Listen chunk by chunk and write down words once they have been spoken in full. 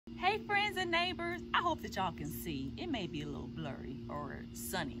Hey friends and neighbors, I hope that y'all can see. It may be a little blurry or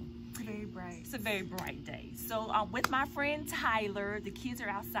sunny. It's very bright. It's a very bright day. So I'm with my friend Tyler. The kids are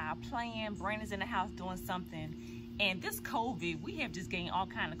outside playing. Brandon's in the house doing something. And this COVID, we have just gained all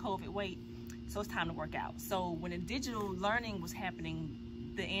kind of COVID weight. So it's time to work out. So when the digital learning was happening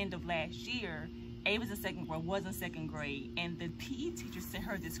the end of last year, Ava's in second grade, was in second grade, and the PE teacher sent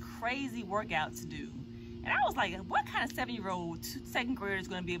her this crazy workout to do. And I was like, what kind of 7-year-old second grader is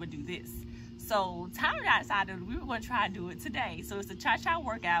going to be able to do this? So Tyler and I decided we were going to try to do it today. So it's a cha-cha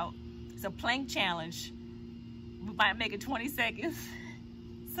workout. It's a plank challenge. We might make it 20 seconds.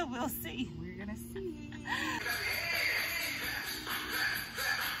 So we'll see. We're going to see.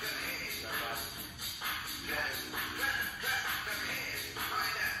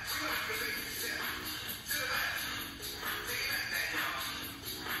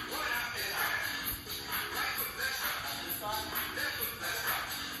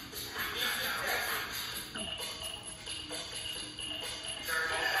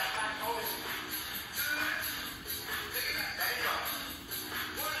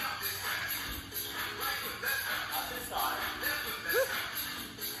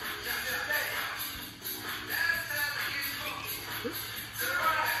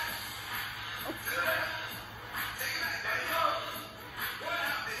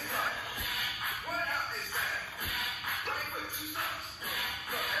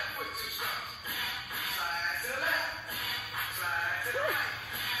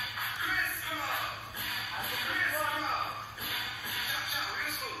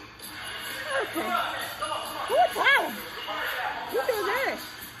 Wow! You feel good.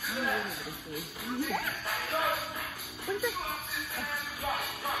 What is it?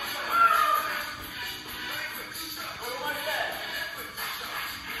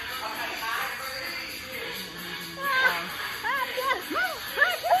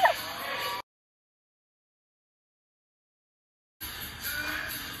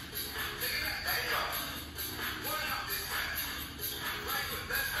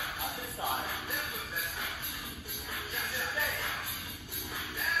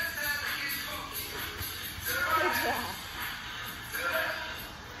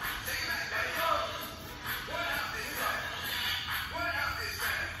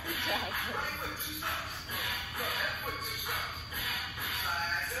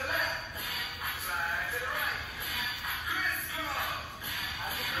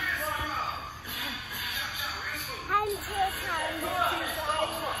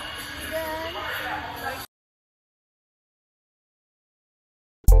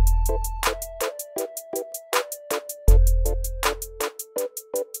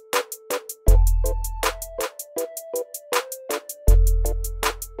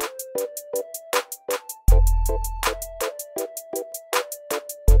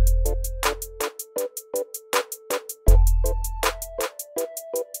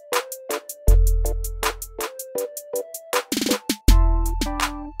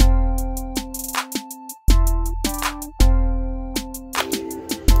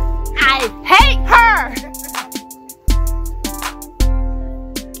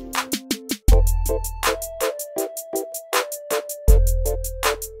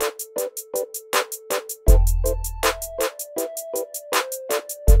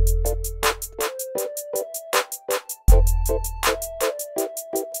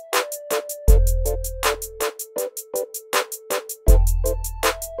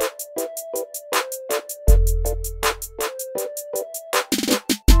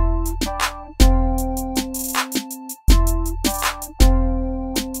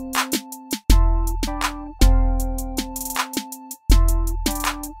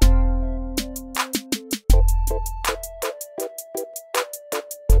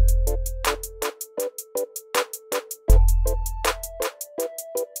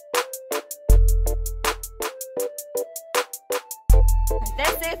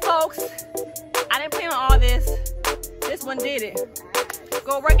 That's it, folks. I didn't plan on all this. This one did it.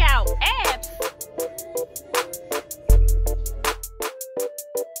 Go work out. Abs.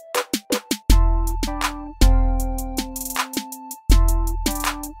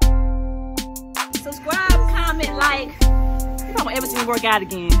 Subscribe, comment, like. If I want ever see me work out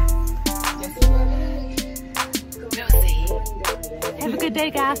again. We'll see. Have a good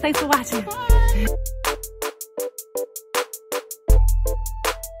day, guys. Thanks for watching. Bye.